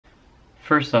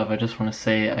First off, I just want to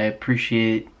say I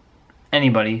appreciate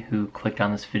anybody who clicked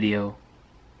on this video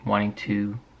wanting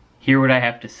to hear what I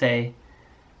have to say,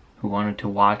 who wanted to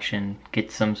watch and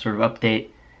get some sort of update.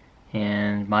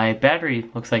 And my battery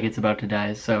looks like it's about to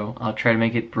die, so I'll try to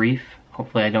make it brief.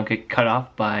 Hopefully I don't get cut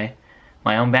off by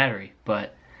my own battery,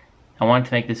 but I wanted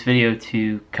to make this video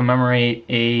to commemorate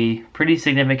a pretty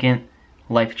significant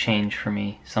life change for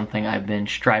me, something I've been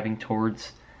striving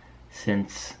towards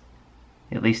since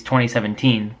at least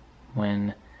 2017,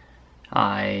 when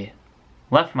I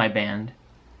left my band,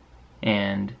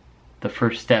 and the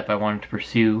first step I wanted to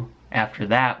pursue after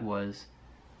that was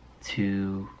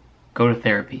to go to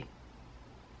therapy.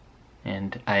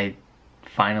 And I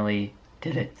finally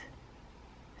did it.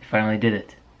 I finally did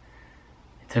it.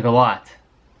 It took a lot,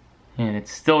 and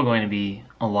it's still going to be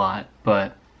a lot,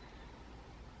 but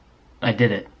I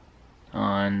did it.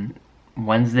 On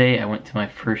Wednesday, I went to my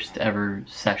first ever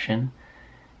session,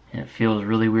 and it feels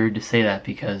really weird to say that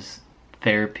because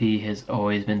therapy has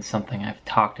always been something I've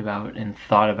talked about and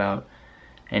thought about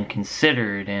and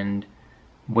considered and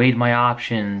weighed my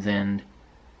options, and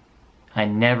I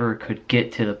never could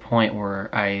get to the point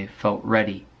where I felt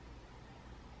ready.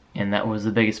 And that was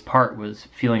the biggest part, was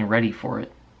feeling ready for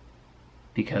it.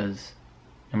 Because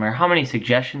no matter how many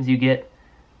suggestions you get,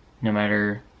 no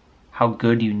matter how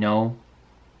good you know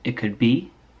it could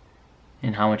be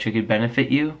and how much it could benefit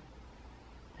you,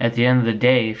 at the end of the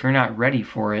day, if you're not ready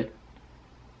for it,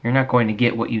 you're not going to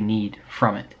get what you need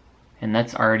from it. And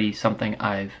that's already something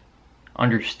I've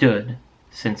understood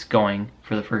since going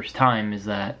for the first time, is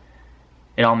that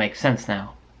it all makes sense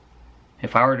now.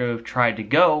 If I were to have tried to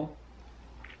go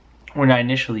when I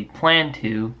initially planned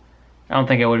to, I don't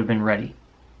think I would have been ready.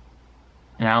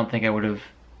 And I don't think I would have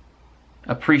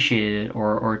appreciated it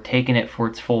or taken it for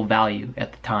its full value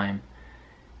at the time.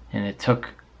 And it took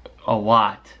a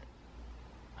lot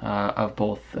of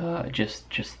both just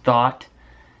thought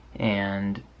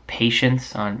and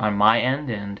patience on my end,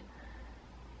 and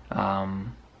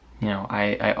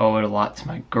I owe it a lot to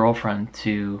my girlfriend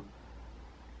to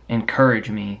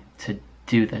encourage me to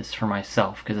do this for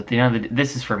myself, because at the end of the day,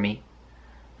 this is for me.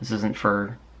 This isn't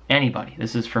for anybody.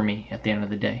 This is for me at the end of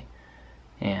the day.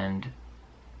 And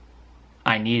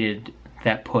I needed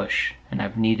that push, and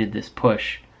I've needed this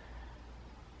push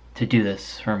to do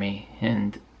this for me.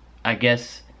 And I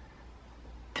guess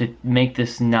to make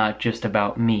this not just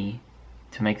about me,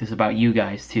 to make this about you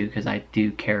guys too, because I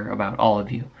do care about all of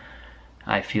you.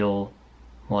 I feel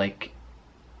like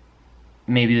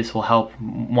maybe this will help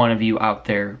one of you out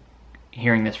there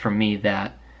hearing this from me,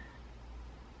 that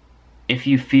if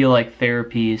you feel like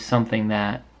therapy is something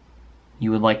that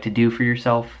you would like to do for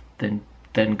yourself, then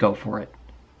go for it.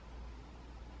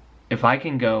 If I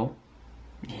can go,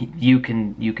 you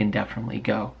can definitely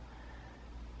go.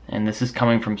 And this is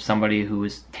coming from somebody who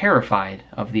was terrified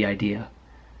of the idea,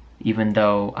 even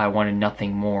though I wanted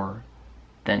nothing more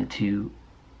than to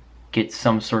get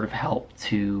some sort of help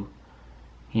to,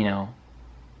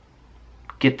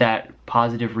 get that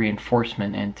positive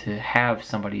reinforcement and to have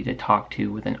somebody to talk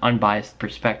to with an unbiased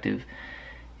perspective.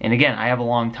 And again, I have a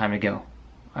long time to go.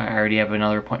 I already have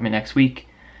another appointment next week.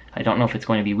 I don't know if it's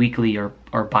going to be weekly or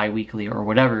bi-weekly or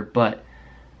whatever, but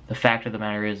the fact of the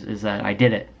matter is that I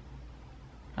did it.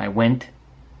 I went,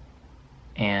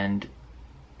 and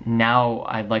now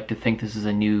I'd like to think this is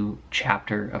a new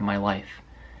chapter of my life.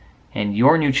 And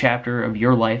your new chapter of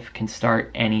your life can start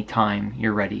anytime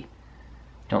you're ready.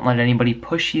 Don't let anybody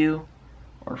push you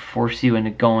or force you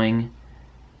into going.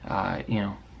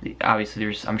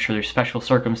 Obviously I'm sure there's special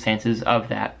circumstances of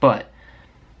that, but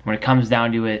when it comes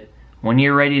down to it, when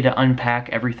you're ready to unpack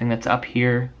everything that's up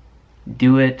here,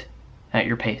 do it at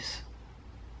your pace.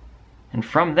 And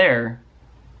from there,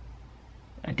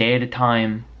 a day at a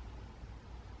time,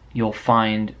 you'll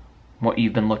find what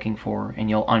you've been looking for, and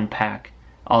you'll unpack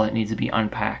all that needs to be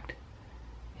unpacked.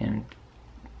 And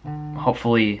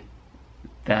hopefully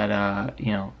that,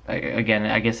 again,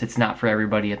 I guess it's not for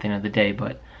everybody at the end of the day,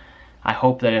 but I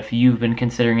hope that if you've been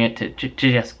considering it, to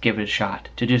just give it a shot,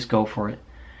 to just go for it.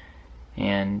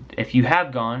 And if you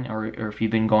have gone, or if you've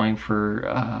been going for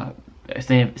a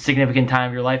significant time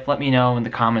of your life, let me know in the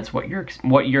comments what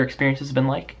your experience has been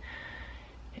like.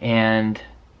 And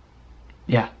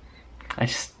yeah, I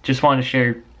just wanted to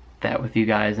share that with you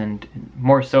guys, and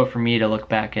more so for me to look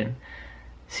back and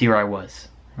see where I was,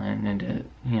 and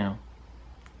to,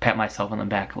 pat myself on the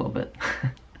back a little bit.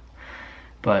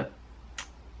 But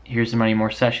here's to many more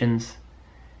sessions.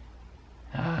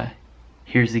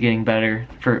 Here's to getting better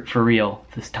for real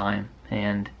this time,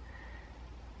 and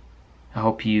I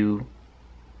hope you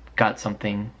got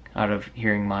something out of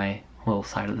hearing my little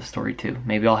side of the story too.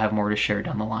 Maybe I'll have more to share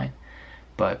down the line.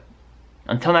 But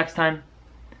until next time,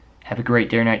 have a great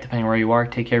day or night depending where you are.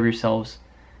 Take care of yourselves,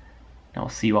 and I'll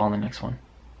see you all in the next one.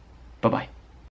 Bye-bye.